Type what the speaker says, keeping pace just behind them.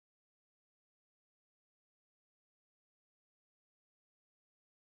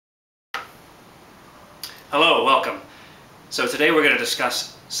Hello, welcome. So today we're going to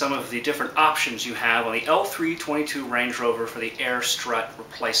discuss some of the different options you have on the L322 Range Rover for the air strut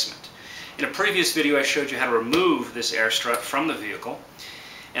replacement. In a previous video I showed you how to remove this air strut from the vehicle,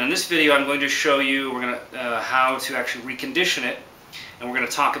 and in this video I'm going to show you how to actually recondition it, and we're going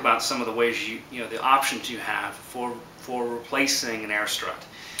to talk about some of the ways the options you have for replacing an air strut.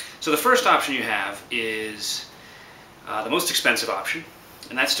 So the first option you have is the most expensive option,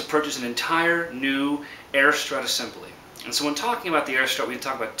 and that's to purchase an entire new air strut assembly. And so when talking about the air strut, we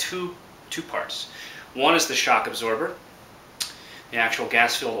talk about two parts. One is the shock absorber, the actual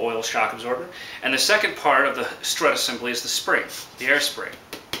gas-filled oil shock absorber, and the second part of the strut assembly is the spring, the air spring.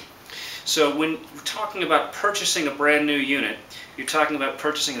 So when you're talking about purchasing a brand new unit, you're talking about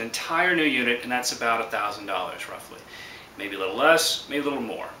purchasing an entire new unit, and that's about $1,000 roughly. Maybe a little less, maybe a little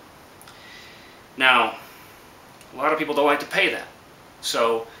more. Now, a lot of people don't like to pay that.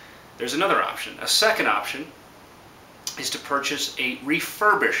 So there's another option. A second option is to purchase a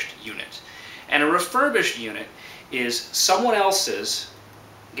refurbished unit. And a refurbished unit is someone else's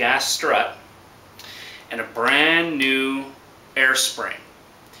gas strut and a brand new air spring.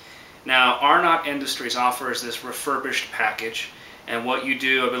 Now, Arnott Industries offers this refurbished package, and what you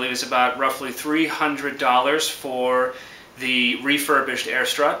do, I believe it's about roughly $300 for the refurbished air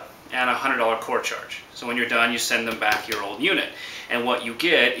strut and a $100 core charge. So when you're done, you send them back your old unit. And what you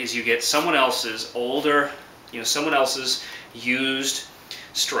get is you get someone else's someone else's used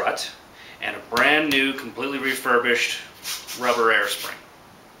strut and a brand new, completely refurbished rubber air spring.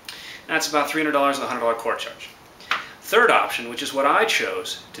 And that's about $300 and a $100 core charge. Third option, which is what I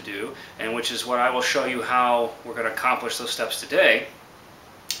chose to do, and which is what I will show you how we're going to accomplish those steps today,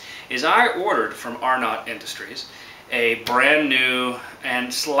 is I ordered from Arnott Industries a brand new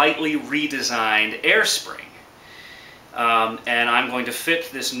and slightly redesigned air spring. And I'm going to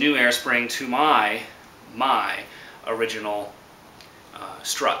fit this new air spring to my original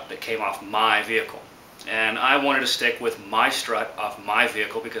strut that came off my vehicle. And I wanted to stick with my strut off my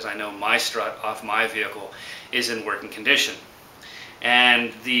vehicle because I know my strut off my vehicle is in working condition.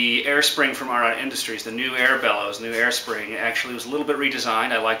 And the air spring from Arnott Industries, the new air bellows, new air spring, actually was a little bit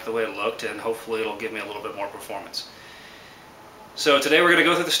redesigned. I liked the way it looked, and hopefully it'll give me a little bit more performance. So today we're going to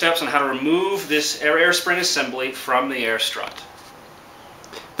go through the steps on how to remove this air spring assembly from the air strut.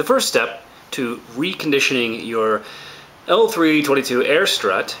 The first step to reconditioning your L322 air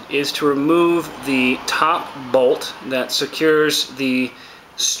strut is to remove the top bolt that secures the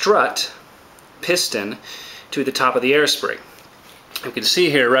strut piston to the top of the air spring. You can see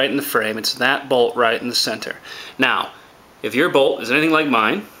here right in the frame, it's that bolt right in the center. Now, if your bolt is anything like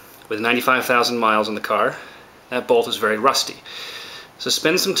mine, with 95,000 miles on the car, that bolt is very rusty. So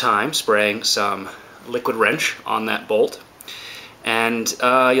spend some time spraying some liquid wrench on that bolt, and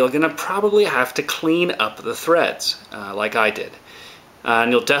you're going to probably have to clean up the threads like I did. And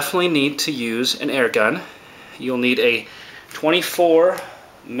you'll definitely need to use an air gun. You'll need a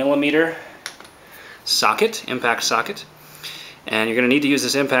 24mm socket, impact socket, and you're going to need to use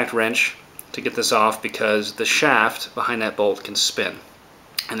this impact wrench to get this off because the shaft behind that bolt can spin.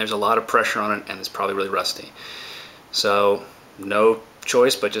 And there's a lot of pressure on it, and it's probably really rusty. So no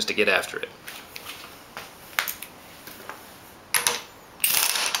choice but just to get after it.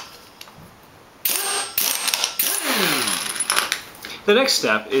 The next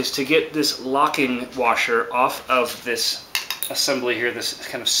step is to get this locking washer off of this assembly here, this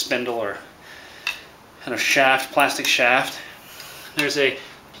kind of spindle or kind of shaft, plastic shaft. There's a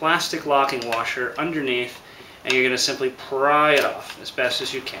plastic locking washer underneath, and you're going to simply pry it off as best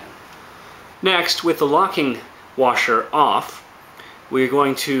as you can. Next, with the locking washer off, we're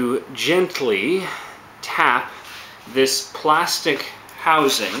going to gently tap this plastic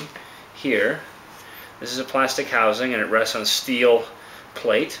housing here. This is a plastic housing and it rests on a steel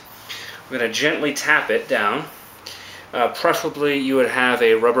plate. We're going to gently tap it down. Preferably you would have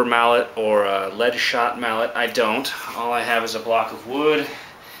a rubber mallet or a lead shot mallet. I don't. All I have is a block of wood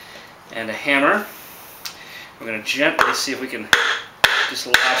and a hammer. We're going to gently see if we can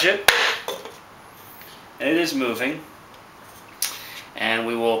dislodge it. And it is moving. And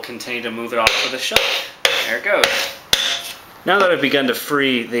we will continue to move it off of the shelf. There it goes. Now that I've begun to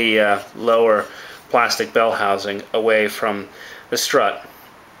free the lower plastic bell housing away from the strut,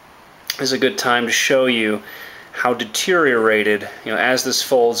 is a good time to show you how deteriorated, as this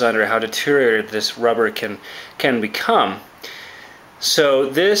folds under, how deteriorated this rubber can become. So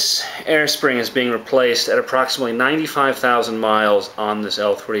this air spring is being replaced at approximately 95,000 miles on this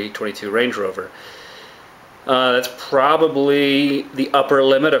L322 Range Rover. That's probably the upper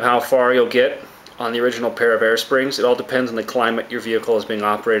limit of how far you'll get on the original pair of air springs. It all depends on the climate your vehicle is being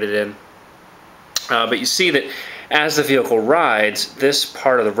operated in. But you see that as the vehicle rides, this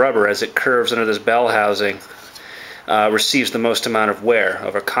part of the rubber, as it curves under this bell housing, receives the most amount of wear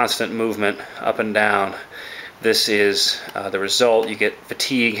over constant movement up and down. This is the result. You get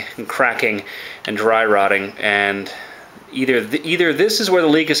fatigue and cracking and dry rotting, and either this is where the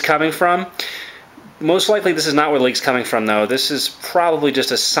leak is coming from. Most likely this is not where the leak's coming from, though. This is probably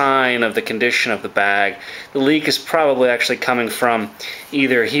just a sign of the condition of the bag. The leak is probably actually coming from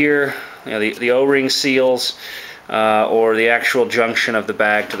either here, you know, the O-ring seals, or the actual junction of the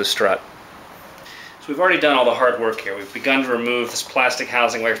bag to the strut. So we've already done all the hard work here. We've begun to remove this plastic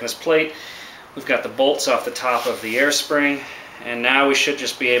housing away from this plate. We've got the bolts off the top of the air spring, and now we should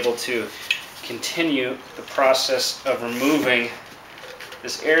just be able to continue the process of removing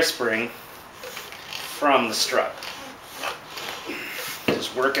this air spring from the strut.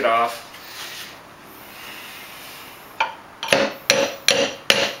 Just work it off.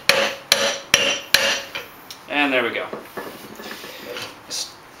 And there we go.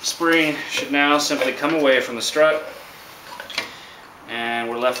 This spring should now simply come away from the strut, and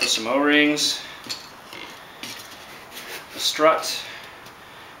we're left with some O-rings, the strut,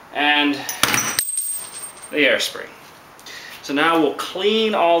 and the air spring. So now we'll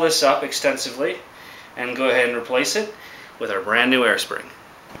clean all this up extensively and go ahead and replace it with our brand new air spring.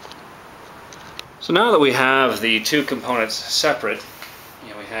 So now that we have the two components separate,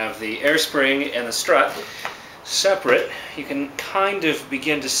 we have the air spring and the strut separate, you can kind of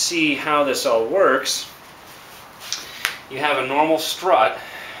begin to see how this all works. You have a normal strut,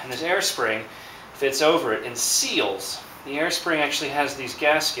 and this air spring fits over it and seals. The air spring actually has these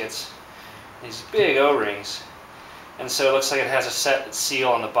gaskets, these big O-rings, and so it looks like it has a set seal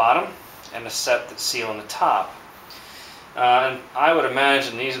on the bottom and a set that seal on the top. And I would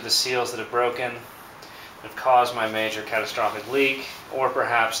imagine these are the seals that have broken, that have caused my major catastrophic leak, or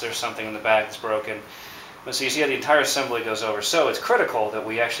perhaps there's something in the bag that's broken. But so you see how the entire assembly goes over. So it's critical that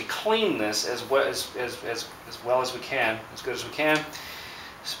we actually clean this as well as we can, as good as we can,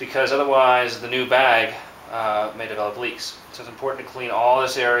 because otherwise the new bag may develop leaks. So it's important to clean all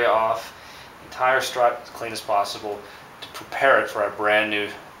this area off, the entire strut as clean as possible, to prepare it for our brand new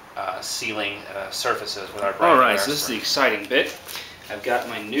sealing surfaces with our brand new air spring. Alright, so this is the exciting bit. I've got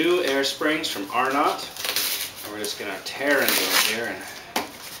my new air springs from Arnott. We're just going to tear into them here and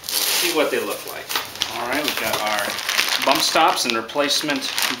see what they look like. Alright, we've got our bump stops and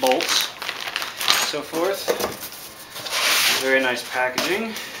replacement bolts, so forth. Very nice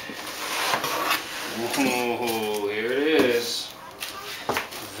packaging. Ooh, here it is.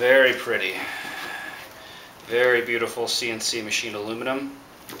 Very pretty. Very beautiful CNC machined aluminum.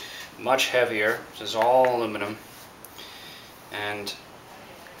 Much heavier. This is all aluminum. And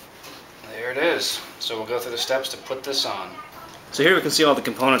there it is. So we'll go through the steps to put this on. So here we can see all the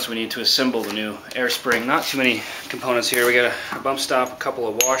components we need to assemble the new air spring. Not too many components here. We got a bump stop, a couple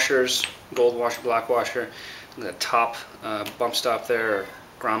of washers, gold washer, black washer, the top bump stop there, or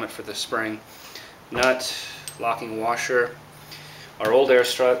grommet for the spring, nut, locking washer, our old air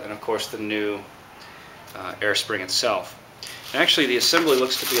strut, and of course the new air spring itself. And actually the assembly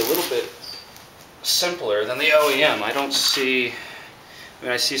looks to be a little bit simpler than the OEM.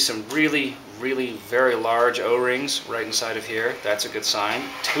 I see some really very large O-rings right inside of here. That's a good sign.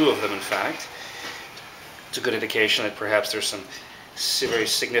 Two of them, in fact. It's a good indication that perhaps there's some very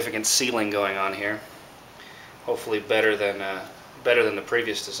significant sealing going on here. Hopefully better than the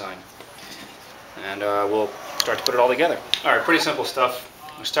previous design. And we'll start to put it all together. Alright, pretty simple stuff.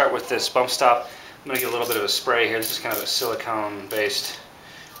 We'll start with this bump stop. I'm going to get a little bit of a spray here. This is kind of a silicone-based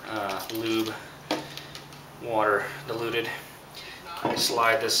lube, water diluted. I'll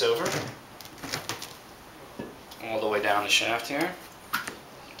slide this over all the way down the shaft here. There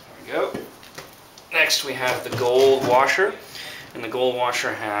we go. Next we have the gold washer, and the gold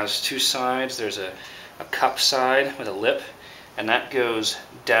washer has two sides. There's a cup side with a lip, and that goes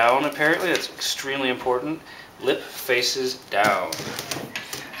down apparently. That's extremely important. Lip faces down.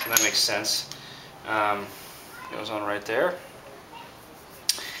 So that makes sense. Goes on right there.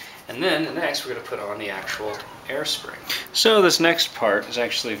 And then next we're going to put on the actual air spring. So this next part is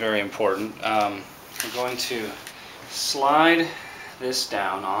actually very important. We're going to slide this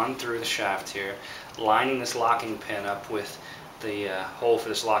down on through the shaft here, lining this locking pin up with the hole for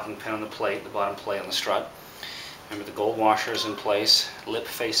this locking pin on the plate, the bottom plate on the strut. Remember, the gold washer is in place, lip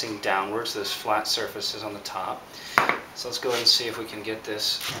facing downwards, this flat surface is on the top. So let's go ahead and see if we can get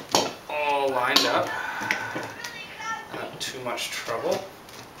this all lined up. Not too much trouble.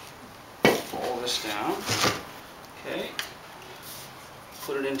 Pull this down. Okay.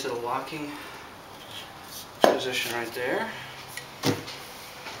 Put it into the locking position right there.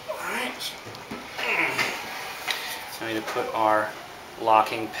 Alright. Now we need to put our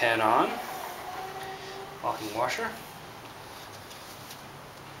locking pin on, locking washer.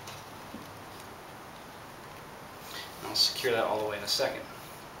 I'll secure that all the way in a second.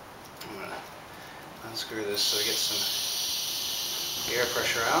 I'm going to unscrew this so I get some air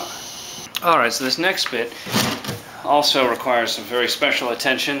pressure out. Alright, so this next bit also requires some very special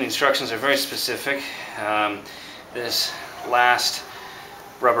attention. The instructions are very specific. This last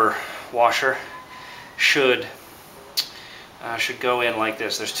rubber washer should go in like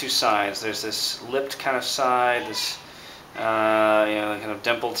this. There's two sides. There's this lipped kind of side, this kind of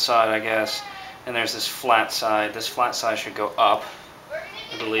dimpled side, I guess, and there's this flat side. This flat side should go up,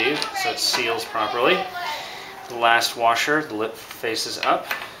 I believe, so it seals properly. The last washer, the lip faces up,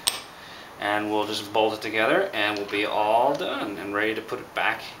 and we'll just bolt it together and we'll be all done and ready to put it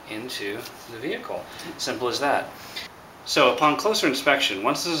back into the vehicle. Simple as that. So upon closer inspection,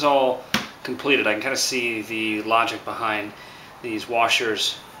 once this is all completed, I can kind of see the logic behind these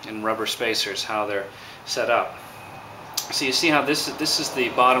washers and rubber spacers, how they're set up. So you see how this is the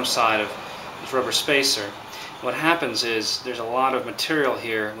bottom side of this rubber spacer. What happens is there's a lot of material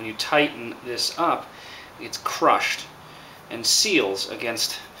here. When you tighten this up, it's crushed and seals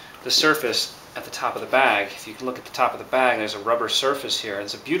against the surface at the top of the bag. If you can look at the top of the bag, there's a rubber surface here.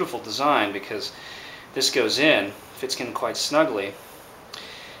 It's a beautiful design because this goes in, fits in quite snugly,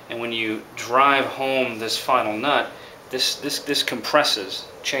 and when you drive home this final nut, this compresses,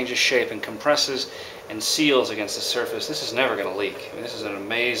 changes shape and compresses and seals against the surface. This is never going to leak. I mean, this is an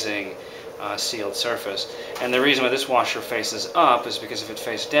amazing sealed surface. And the reason why this washer faces up is because if it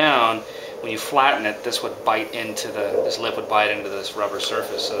faced down, when you flatten it, this would bite into this lip would bite into this rubber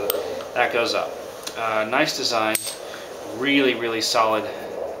surface. So that goes up. Nice design, really, really solid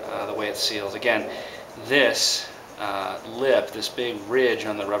the way it seals. Again, this lip, this big ridge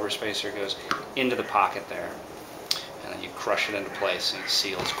on the rubber spacer goes into the pocket there. And then you crush it into place and it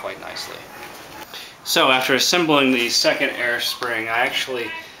seals quite nicely. So after assembling the second air spring, I actually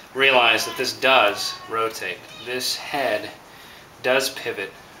realized that this does rotate. This head does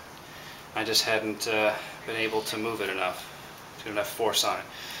pivot. I just hadn't been able to move it enough, to enough force on it.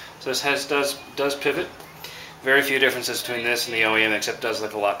 So this head does pivot. Very few differences between this and the OEM, except it does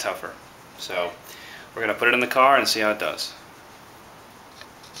look a lot tougher. So we're going to put it in the car and see how it does.